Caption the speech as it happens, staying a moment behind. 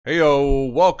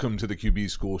Heyo, welcome to the QB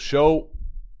School Show.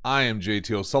 I am JT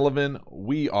O'Sullivan.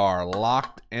 We are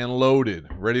locked and loaded,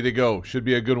 ready to go. Should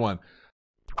be a good one.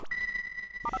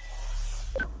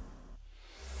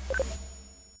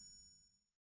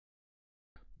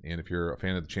 And if you're a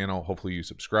fan of the channel, hopefully you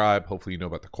subscribe. Hopefully you know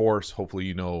about the course. Hopefully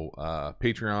you know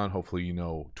Patreon. Hopefully you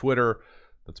know Twitter.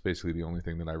 That's basically the only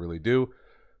thing that I really do.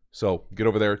 So get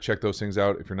over there, check those things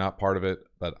out if you're not part of it.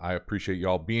 But I appreciate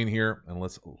y'all being here, and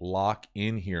let's lock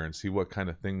in here and see what kind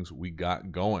of things we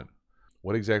got going.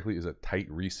 What exactly is a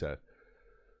tight reset?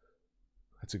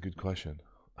 That's a good question.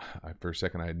 For a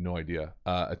second, I had no idea.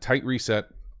 A tight reset,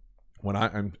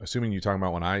 I'm assuming you're talking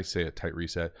about when I say a tight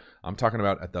reset, I'm talking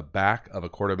about at the back of a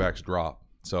quarterback's drop.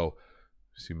 So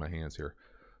see my hands here.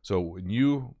 So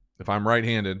when if I'm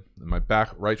right-handed and my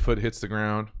right foot hits the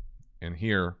ground and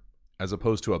here, as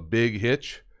opposed to a big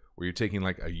hitch where you're taking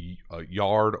like a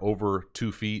yard over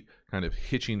 2 feet, kind of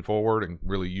hitching forward, and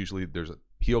really usually there's a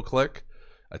heel click.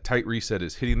 A tight reset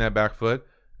is hitting that back foot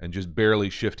and just barely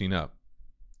shifting up.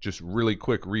 Just really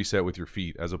quick reset with your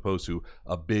feet as opposed to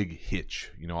a big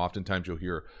hitch. You know, oftentimes you'll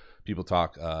hear people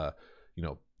talk,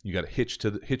 you got to hitch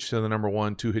to the number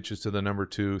 1, 2 hitches to the number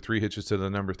 2, 3 hitches to the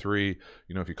number 3.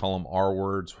 You know, if you call them R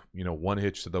words, 1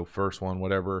 hitch to the first one,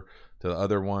 whatever, to the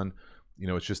other one.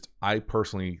 It's just, I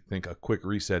personally think a quick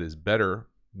reset is better.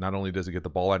 Not only does it get the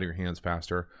ball out of your hands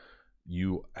faster,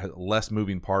 you have less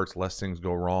moving parts, less things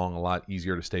go wrong, a lot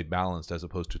easier to stay balanced as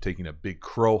opposed to taking a big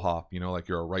crow hop, like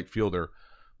you're a right fielder,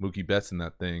 Mookie Betts in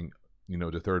that thing,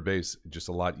 to third base. Just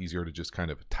a lot easier to just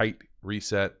kind of tight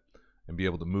reset and be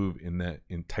able to move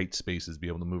in tight spaces, be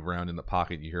able to move around in the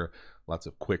pocket. You hear lots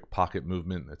of quick pocket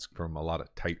movement. That's from a lot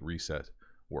of tight reset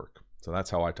work. So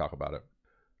that's how I talk about it.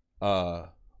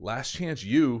 Last Chance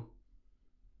U,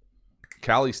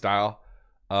 Cali style.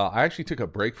 I actually took a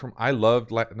break from. I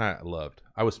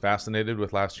was fascinated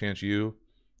with Last Chance U,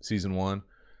 season 1. I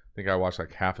think I watched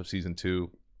like half of season 2.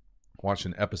 Watched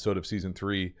an episode of season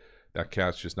 3. That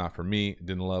cat's just not for me.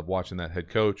 Didn't love watching that head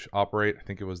coach operate. I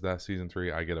think it was that season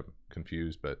 3. I get them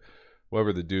confused, but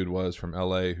whoever the dude was from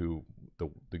LA, who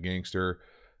the gangster,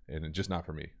 and it just not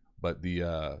for me. But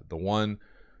the one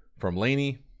from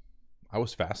Laney, I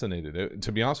was fascinated.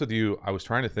 To be honest with you, I was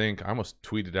trying to think. I almost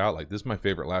tweeted out like, this is my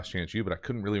favorite Last Chance U, but I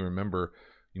couldn't really remember,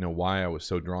 why I was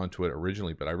so drawn to it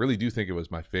originally. But I really do think it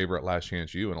was my favorite Last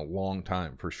Chance U in a long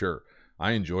time, for sure.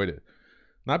 I enjoyed it.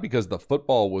 Not because the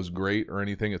football was great or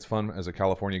anything. It's fun as a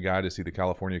California guy to see the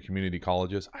California community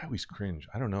colleges. I always cringe.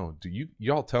 I don't know. Do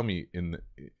y'all tell me in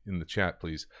the chat,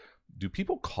 please? Do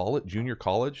people call it junior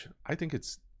college? I think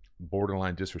it's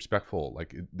borderline disrespectful.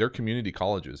 Like, they're community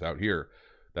colleges out here.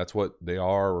 That's what they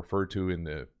are referred to in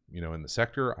the in the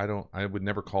sector. I would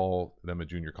never call them a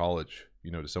junior college,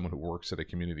 to someone who works at a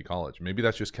community college. Maybe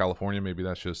that's just California. Maybe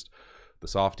that's just the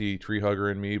softy tree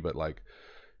hugger in me. But like,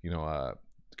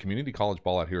 community college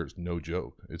ball out here is no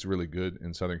joke. It's really good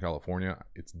in Southern California.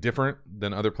 It's different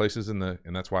than other places and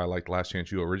that's why I liked Last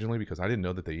Chance U originally, because I didn't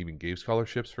know that they even gave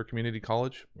scholarships for community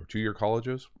college or 2-year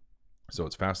colleges. So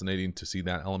it's fascinating to see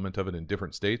that element of it in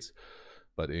different states.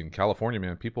 But in California,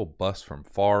 man, people bust from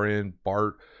far in.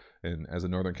 Bart, and as a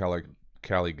Northern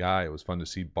Cali guy, it was fun to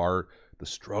see Bart, the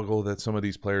struggle that some of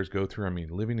these players go through. I mean,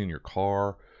 living in your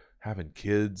car, having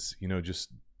kids,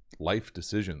 just life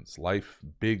decisions,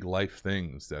 big life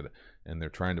things and they're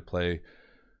trying to play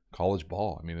college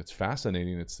ball. I mean, it's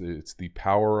fascinating. It's the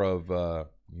power of,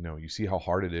 you see how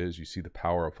hard it is. You see the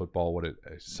power of football,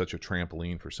 it's such a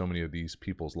trampoline for so many of these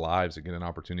people's lives to get an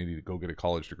opportunity to go get a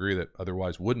college degree that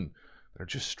otherwise wouldn't. They're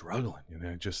just struggling,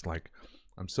 just like,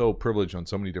 I'm so privileged on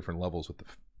so many different levels with the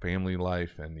family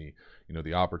life and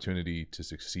the opportunity to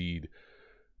succeed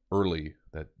early,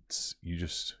 that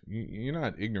you're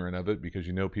not ignorant of it, because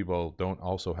people don't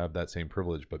also have that same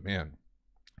privilege. But man,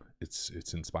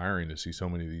 it's inspiring to see so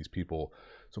many of these people,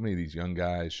 so many of these young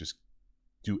guys just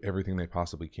do everything they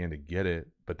possibly can to get it.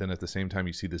 But then at the same time,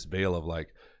 you see this veil of like,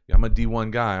 yeah, I'm a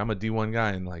D1 guy,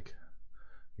 and like,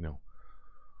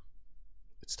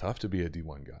 it's tough to be a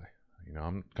D1 guy.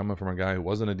 I'm coming from a guy who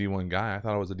wasn't a D1 guy. I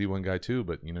thought I was a D1 guy too,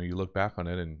 but you look back on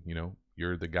it and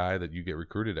you're the guy that you get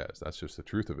recruited as. That's just the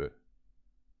truth of it.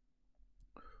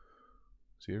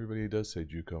 See, everybody does say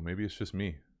JUCO. Maybe it's just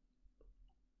me.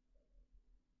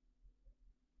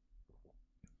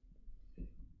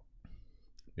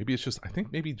 Maybe it's just, I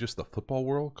think maybe just the football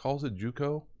world calls it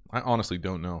JUCO. I honestly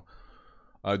don't know.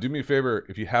 Do me a favor,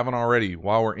 if you haven't already,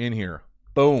 while we're in here,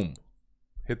 boom,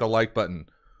 hit the like button,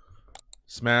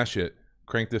 smash it,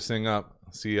 crank this thing up.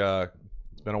 See,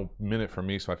 it's been a minute for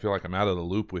me, so I feel like I'm out of the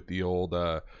loop with the old,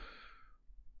 all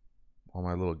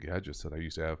my little gadgets that I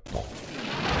used to have.